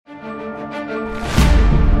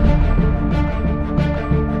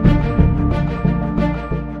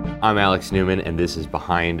I'm Alex Newman, and this is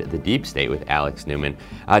Behind the Deep State with Alex Newman.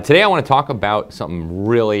 Today I want to talk about something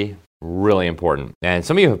really important. And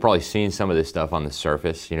some of you have probably seen some of this stuff on the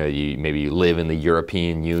surface. You know, maybe you live in the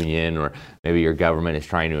European Union, or maybe your government is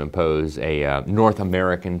trying to impose a North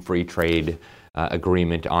American free trade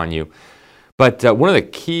agreement on you. But one of the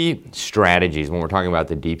key strategies when we're talking about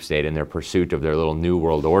the deep state and their pursuit of their little New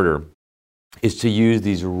World Order is to use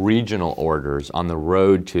these regional orders on the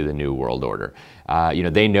road to the New World Order.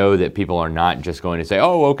 They know that people are not just going to say,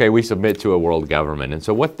 oh, okay, we submit to a world government. And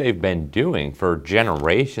so what they've been doing for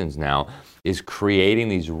generations now is creating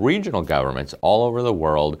these regional governments all over the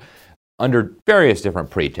world under various different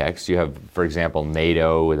pretexts. You have, for example,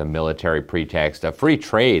 NATO with a military pretext. Free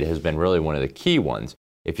trade has been really one of the key ones.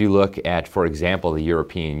 If you look at, for example, the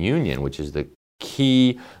European Union, which is the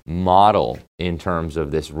key model in terms of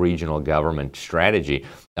this regional government strategy,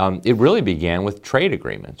 it really began with trade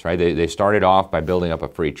agreements, right? They started off by building up a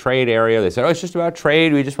free trade area. They said, oh, it's just about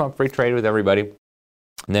trade. We just want free trade with everybody.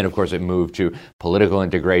 And then, of course, it moved to political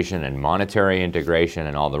integration and monetary integration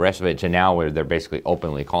and all the rest of it, to now where they're basically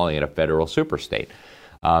openly calling it a federal superstate.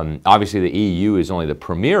 Obviously, the EU is only the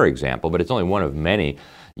premier example, but it's only one of many.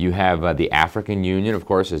 You have the African Union, of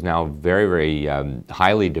course, is now very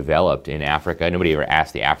highly developed in Africa. Nobody ever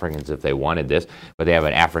asked the Africans if they wanted this, but they have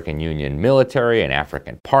an African Union military, an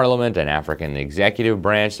African parliament, an African executive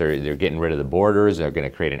branch. They're getting rid of the borders. They're going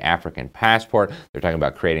to create an African passport. They're talking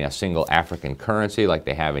about creating a single African currency like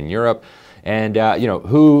they have in Europe. And,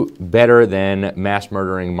 who better than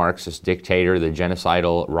mass-murdering Marxist dictator, the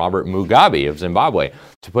genocidal Robert Mugabe of Zimbabwe,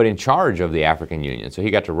 to put in charge of the African Union? So he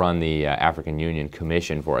got to run the African Union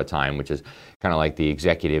Commission for a time, which is kind of like the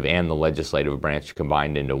executive and the legislative branch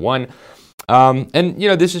combined into one.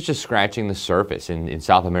 This is just scratching the surface. In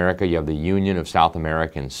South America, you have the Union of South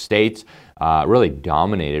American States, really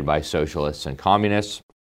dominated by socialists and communists.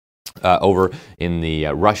 Over in the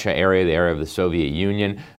Russia area, the area of the Soviet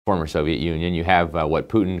Union, former Soviet Union, you have what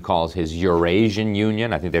Putin calls his Eurasian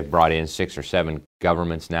Union. I think they've brought in 6 or 7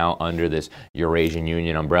 governments now under this Eurasian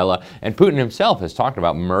Union umbrella. And Putin himself has talked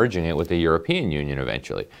about merging it with the European Union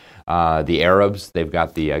eventually. The Arabs, they've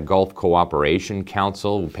got the Gulf Cooperation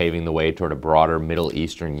Council, paving the way toward a broader Middle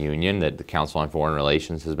Eastern Union that the Council on Foreign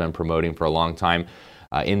Relations has been promoting for a long time.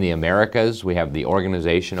 In the Americas, we have the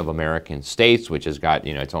Organization of American States, which has got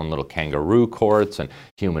its own little kangaroo courts and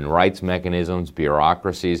human rights mechanisms,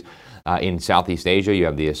 bureaucracies. In Southeast Asia, you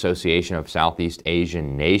have the Association of Southeast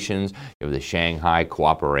Asian Nations. You have the Shanghai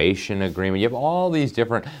Cooperation Agreement. You have all these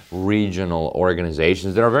different regional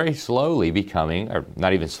organizations that are very slowly becoming, or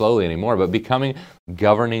not even slowly anymore, but becoming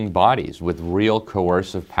governing bodies with real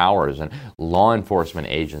coercive powers and law enforcement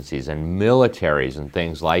agencies and militaries and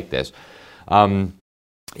things like this.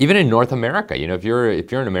 Even in North America, if you're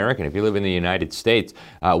an American, if you live in the United States,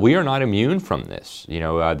 we are not immune from this.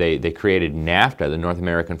 They created NAFTA, the North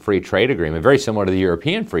American Free Trade Agreement, very similar to the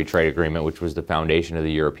European Free Trade Agreement, which was the foundation of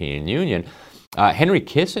the European Union. Henry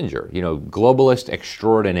Kissinger, globalist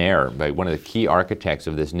extraordinaire, one of the key architects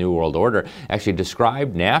of this New World Order, actually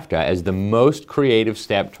described NAFTA as the most creative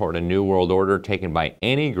step toward a New World Order taken by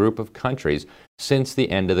any group of countries since the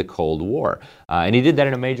end of the Cold War. And he did that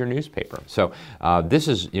in a major newspaper. So this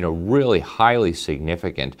is, really highly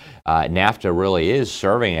significant. NAFTA really is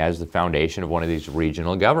serving as the foundation of one of these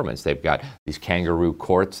regional governments. They've got these kangaroo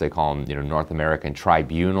courts. They call them, North American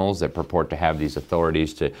tribunals that purport to have these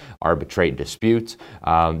authorities to arbitrate disputes.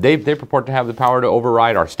 They purport to have the power to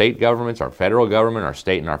override our state governments, our federal government, our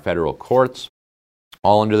state and our federal courts,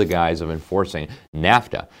 all under the guise of enforcing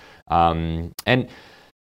NAFTA.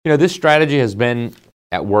 This strategy has been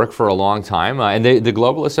at work for a long time, and the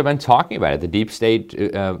globalists have been talking about it. The deep state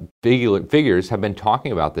figures have been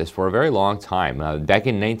talking about this for a very long time. Back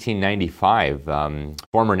in 1995,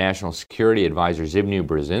 former National Security Advisor Zbigniew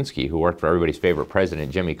Brzezinski, who worked for everybody's favorite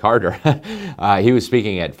president, Jimmy Carter, he was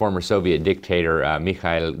speaking at former Soviet dictator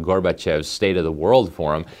Mikhail Gorbachev's State of the World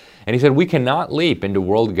Forum, and he said, "We cannot leap into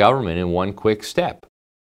world government in one quick step.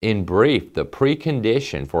 In brief, the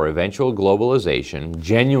precondition for eventual globalization,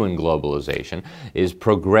 genuine globalization, is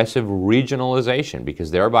progressive regionalization, because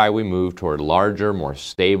thereby we move toward larger, more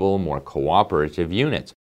stable, more cooperative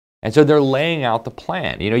units." And so they're laying out the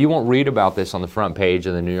plan. You won't read about this on the front page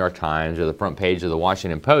of the New York Times or the front page of the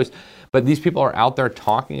Washington Post, but these people are out there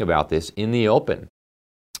talking about this in the open.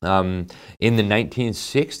 In the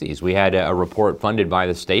 1960s, we had a report funded by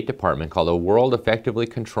the State Department called A World Effectively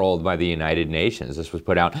Controlled by the United Nations. This was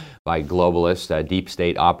put out by globalist, deep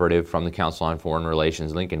state operative from the Council on Foreign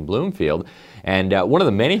Relations, Lincoln Bloomfield. And one of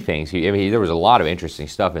the many things, there was a lot of interesting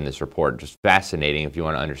stuff in this report, just fascinating if you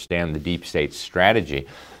want to understand the deep state strategy.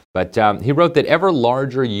 But he wrote that ever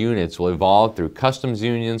larger units will evolve through customs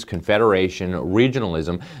unions, confederation,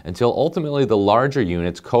 regionalism, until ultimately the larger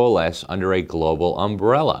units coalesce under a global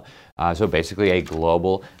umbrella. So basically a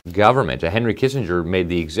global government. Henry Kissinger made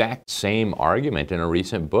the exact same argument in a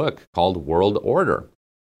recent book called World Order.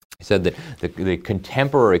 He said that the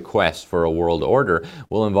contemporary quest for a world order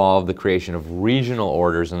will involve the creation of regional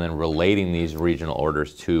orders and then relating these regional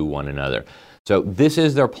orders to one another. So this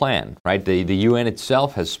is their plan, right? The UN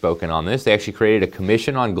itself has spoken on this. They actually created a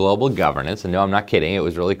Commission on Global Governance, and no, I'm not kidding, it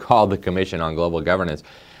was really called the Commission on Global Governance.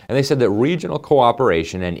 And they said that regional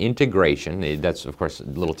cooperation and integration, that's of course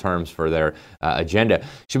little terms for their agenda,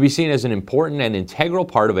 should be seen as an important and integral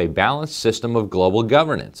part of a balanced system of global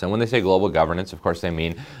governance. And when they say global governance, of course they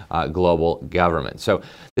mean global government. So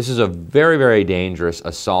this is a very, very dangerous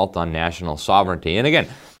assault on national sovereignty. And again,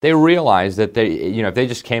 they realized that if they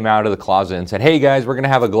just came out of the closet and said, hey guys, we're going to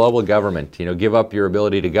have a global government, give up your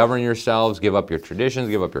ability to govern yourselves, give up your traditions,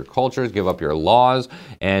 give up your cultures, give up your laws,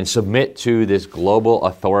 and submit to this global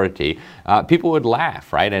authority, people would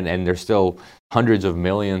laugh, right? And there's still hundreds of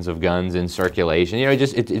millions of guns in circulation. It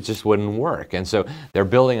just wouldn't work. And so they're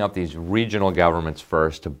building up these regional governments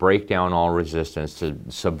first to break down all resistance, to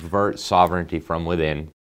subvert sovereignty from within.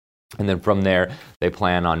 And then from there, they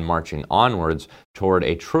plan on marching onwards toward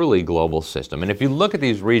a truly global system. And if you look at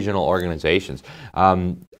these regional organizations,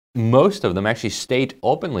 most of them actually state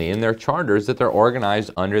openly in their charters that they're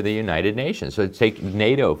organized under the United Nations. So take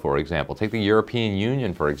NATO, for example, take the European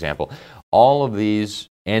Union, for example. All of these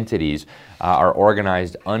entities are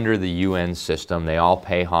organized under the UN system. They all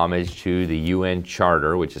pay homage to the UN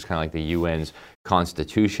Charter, which is kind of like the UN's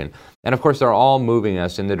Constitution. And of course, they're all moving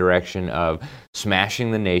us in the direction of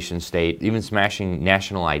smashing the nation state, even smashing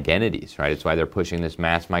national identities, right? It's why they're pushing this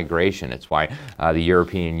mass migration. It's why the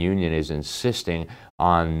European Union is insisting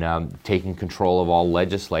on taking control of all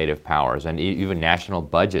legislative powers and even national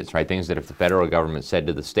budgets, right? Things that if the federal government said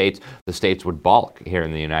to the states would balk here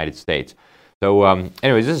in the United States. So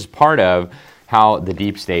anyways, this is part of how the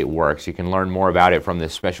deep state works. You can learn more about it from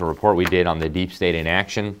this special report we did on the deep state in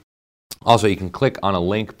action. Also, you can click on a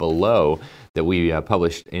link below that we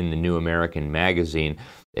published in the New American Magazine.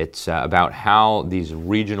 It's about how these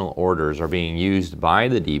regional orders are being used by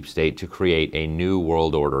the deep state to create a new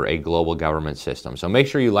world order, a global government system. So make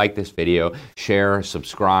sure you like this video, share,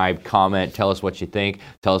 subscribe, comment, tell us what you think,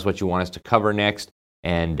 tell us what you want us to cover next,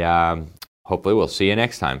 and hopefully we'll see you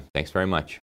next time. Thanks very much.